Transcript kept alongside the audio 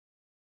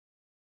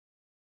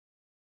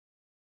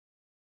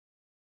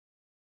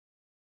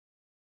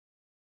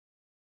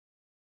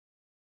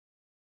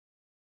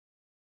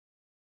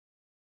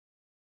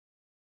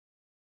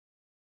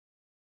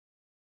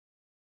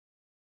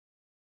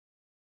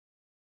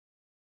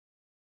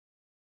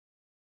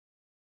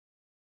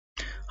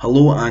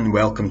Hello and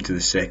welcome to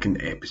the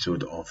second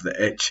episode of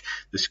The Itch,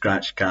 the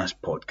Scratchcast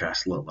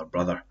podcast littler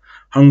brother,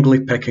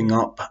 hungrily picking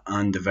up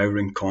and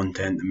devouring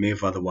content that may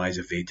have otherwise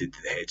evaded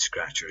the head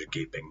scratcher's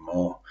gaping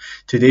maw.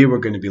 Today we're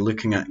going to be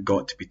looking at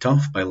Got to Be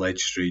Tough by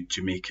legendary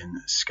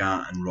Jamaican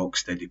ska and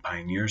rocksteady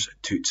pioneers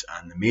Toots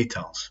and The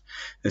Maytals.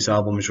 This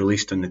album was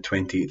released on the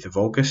 28th of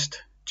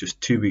August, just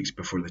 2 weeks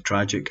before the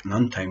tragic and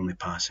untimely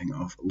passing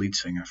of lead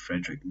singer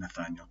Frederick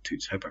Nathaniel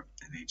Toots Hibbert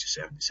at the age of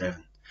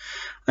 77.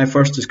 I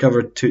first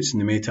discovered Toots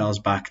and the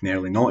Maytals back in the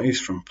early noughties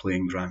from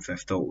playing Grand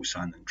Theft Auto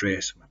San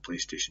Andreas on my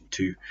PlayStation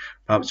 2.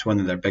 Perhaps one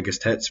of their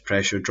biggest hits,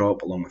 Pressure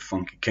Drop, along with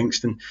Funky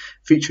Kingston,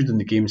 featured on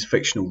the game's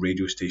fictional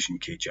radio station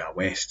KJA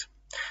West.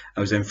 I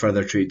was then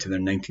further treated to their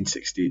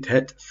 1968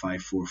 hit,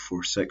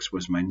 5446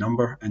 Was My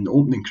Number, and the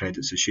opening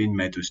credits of Shane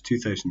Meadows'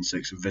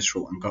 2006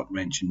 visceral and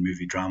gut-wrenching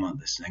movie drama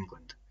This Is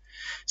England.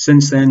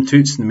 Since then,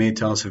 Toots and the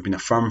Maytals have been a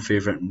firm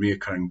favourite and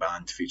reoccurring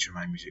band to feature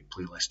my music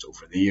playlist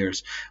over the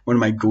years, one of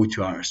my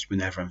go-to artists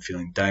whenever I'm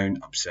feeling down,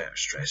 upset or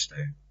stressed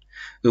out.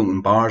 The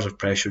opening bars of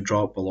Pressure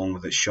Drop, along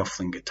with its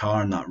shuffling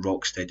guitar and that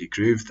rock-steady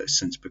groove that's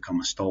since become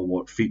a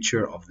stalwart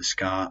feature of the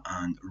ska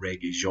and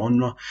reggae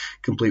genre,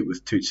 complete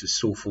with Toots'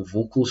 soulful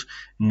vocals,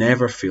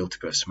 never fail to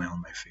put a smile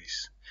on my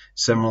face.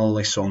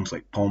 Similarly, songs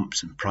like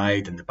Pomps and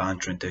Pride and the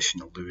band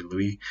traditional Louie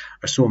Louie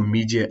are so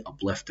immediate,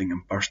 uplifting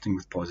and bursting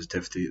with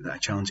positivity that I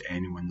challenge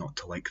anyone not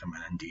to like them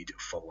and indeed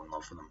fall in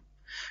love with them.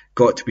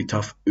 Got to Be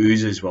Tough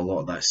oozes with a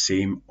lot of that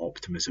same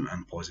optimism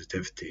and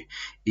positivity,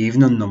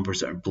 even on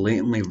numbers that are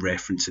blatantly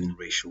referencing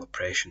racial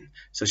oppression,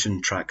 such as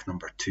in track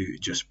number 2,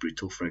 Just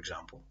Brutal for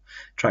example.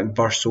 Track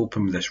bursts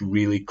open with this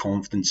really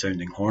confident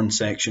sounding horn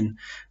section,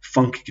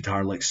 funky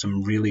guitar like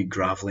some really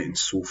gravelly and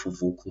soulful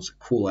vocals that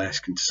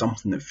coalesce into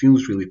something that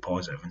feels really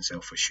positive and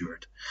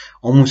self-assured.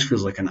 Almost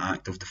feels like an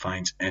act of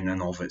defiance in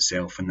and of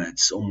itself, and that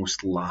it's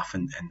almost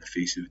laughing in the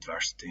face of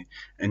adversity.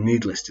 And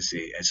needless to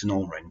say, it's an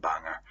all-round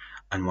banger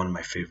and one of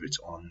my favourites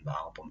on the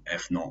album,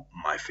 if not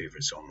my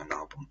favourite song on the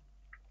album.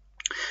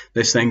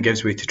 This then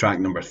gives way to track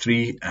number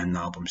 3 and the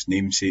album's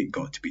namesake,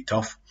 Got to Be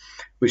Tough,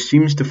 which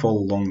seems to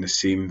follow along the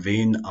same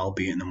vein,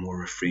 albeit in a more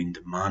refrained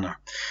manner.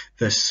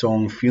 This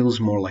song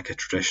feels more like a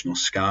traditional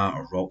ska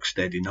or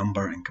rock-steady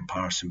number in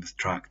comparison with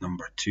track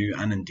number 2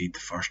 and indeed the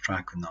first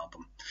track on the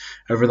album.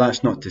 However,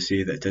 that's not to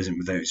say that it isn't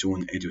without its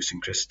own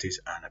idiosyncrasies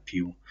and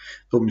appeal.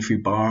 The opening few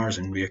bars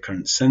and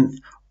recurrent synth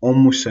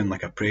almost sound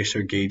like a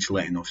pressure gauge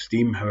letting off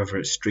steam, however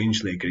it's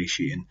strangely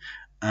ingratiating,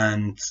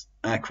 and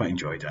I quite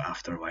enjoyed it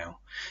after a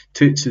while.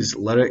 Toots'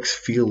 lyrics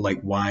feel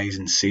like wise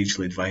and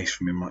sagely advice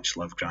from your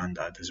much-loved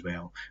granddad as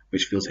well,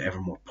 which feels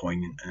ever more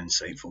poignant and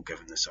insightful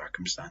given the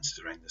circumstances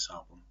around this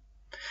album.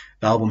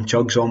 The album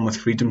chugs on with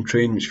Freedom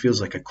Train, which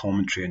feels like a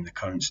commentary on the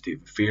current state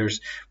of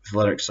affairs, with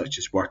lyrics such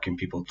as working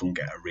people don't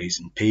get a raise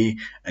in pay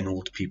and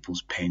old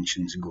people's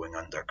pensions going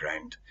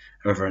underground.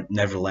 However,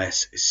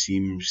 nevertheless, it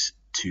seems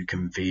to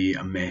convey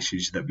a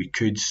message that we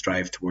could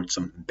strive towards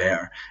something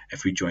better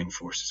if we join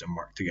forces and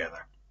work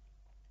together.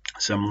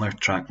 Similar,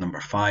 track number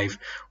 5,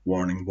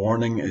 Warning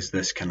Warning, is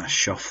this kind of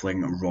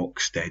shuffling,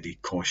 rock-steady,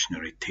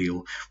 cautionary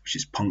tale which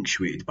is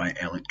punctuated by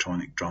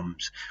electronic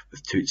drums,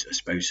 with Toots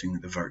espousing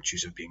the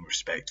virtues of being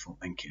respectful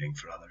and caring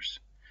for others.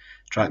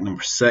 Track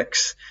number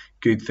 6,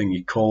 Good Thing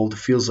You Called,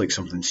 feels like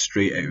something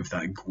straight out of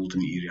that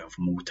golden era of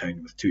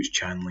Motown, with Toots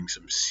channeling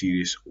some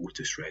serious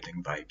Otis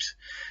Redding vibes.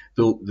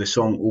 Though the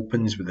song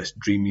opens with this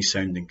dreamy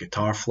sounding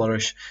guitar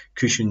flourish,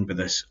 cushioned by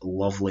this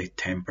lovely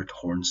tempered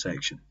horn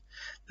section.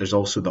 There's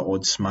also the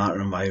odd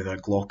smattering of either a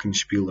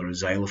glockenspiel or a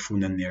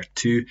xylophone in there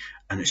too,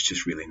 and it's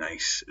just really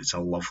nice. It's a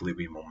lovely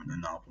wee moment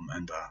in the album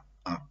and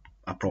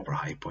a proper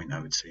high point, I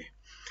would say.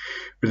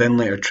 We're then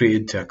later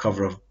treated to a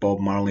cover of Bob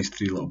Marley's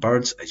Three Little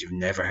Birds, as you've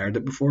never heard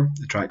it before.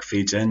 The track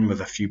fades in with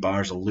a few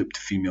bars of looped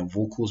female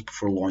vocals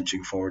before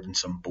launching forward in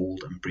some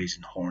bold and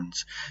brazen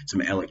horns,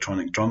 some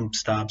electronic drum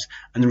stabs,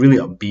 and a really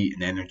upbeat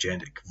and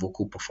energetic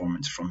vocal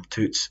performance from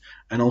Toots,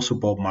 and also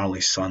Bob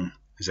Marley's son,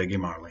 Ziggy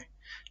Marley.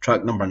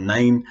 Track number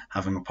 9,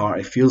 Having a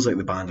Party, feels like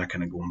the band are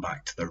kind of going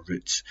back to their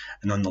roots,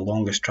 and on the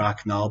longest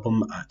track in the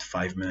album, at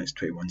 5 minutes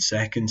 21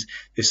 seconds,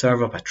 they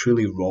serve up a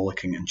truly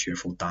rollicking and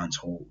cheerful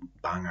dancehall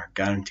banger,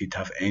 guaranteed to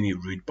have any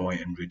rude boy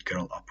and rude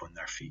girl up on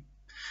their feet.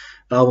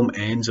 The album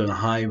ends on a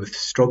high with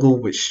Struggle,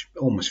 which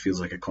almost feels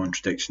like a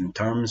contradiction in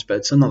terms, but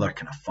it's another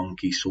kind of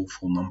funky,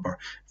 soulful number.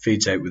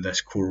 Fades out with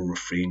this choral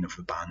refrain of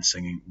the band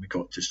singing, "We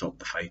got to stop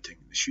the fighting,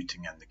 the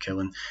shooting and the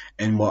killing,"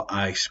 in what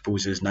I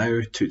suppose is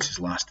now Toots'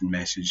 lasting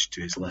message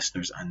to his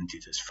listeners and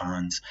indeed his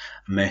fans,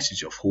 a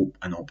message of hope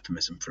and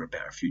optimism for a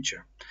better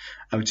future.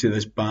 I would say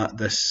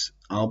this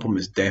album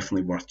is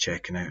definitely worth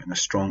checking out, and a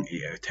strong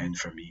 8 out of 10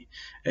 for me.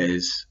 It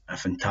is a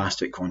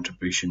fantastic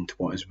contribution to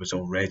what was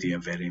already a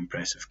very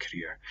impressive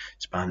career,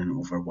 spanning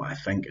over what I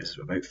think is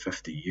about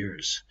 50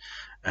 years.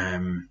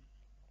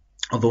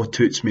 Although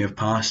Toots may have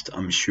passed,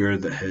 I'm sure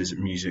that his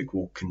music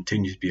will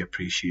continue to be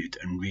appreciated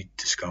and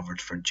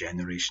rediscovered for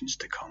generations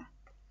to come.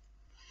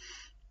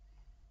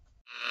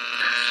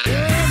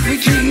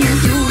 Everything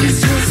you do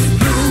is just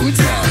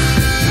brutal.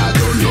 I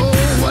don't know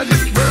what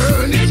this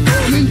burn is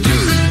going to do.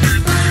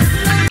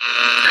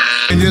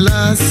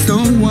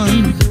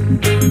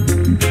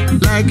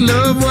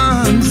 loved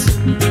ones.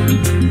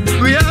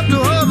 We have to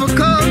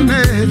overcome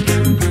it.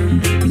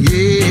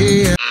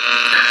 Yeah.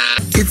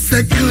 It's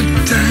a good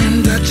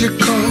time that you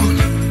call.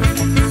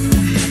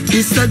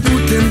 It's a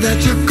good time that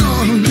you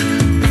call.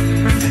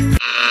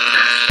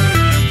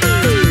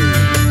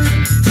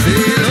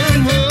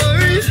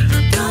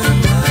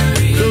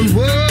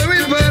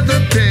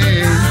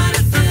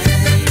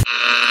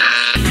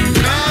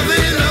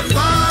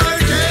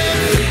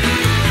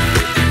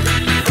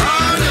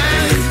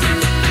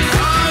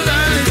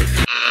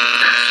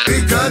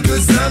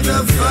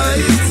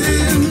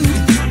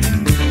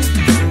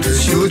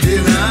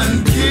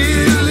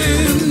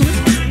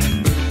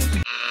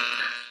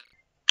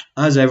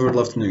 As ever, I'd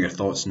love to know your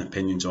thoughts and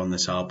opinions on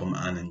this album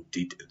and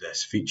indeed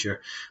this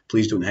feature.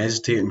 Please don't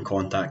hesitate in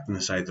contacting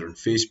us either on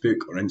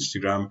Facebook or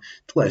Instagram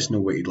to let us know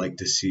what you'd like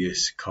to see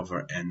us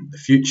cover in the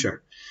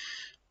future.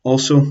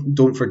 Also,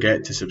 don't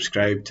forget to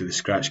subscribe to the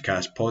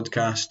Scratchcast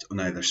podcast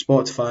on either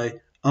Spotify,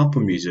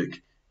 Apple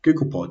Music,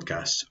 Google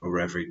Podcasts, or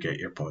wherever you get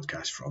your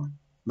podcasts from.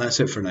 That's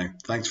it for now.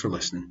 Thanks for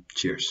listening.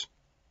 Cheers.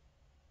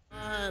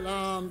 While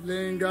I'm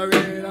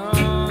lingering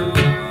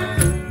on.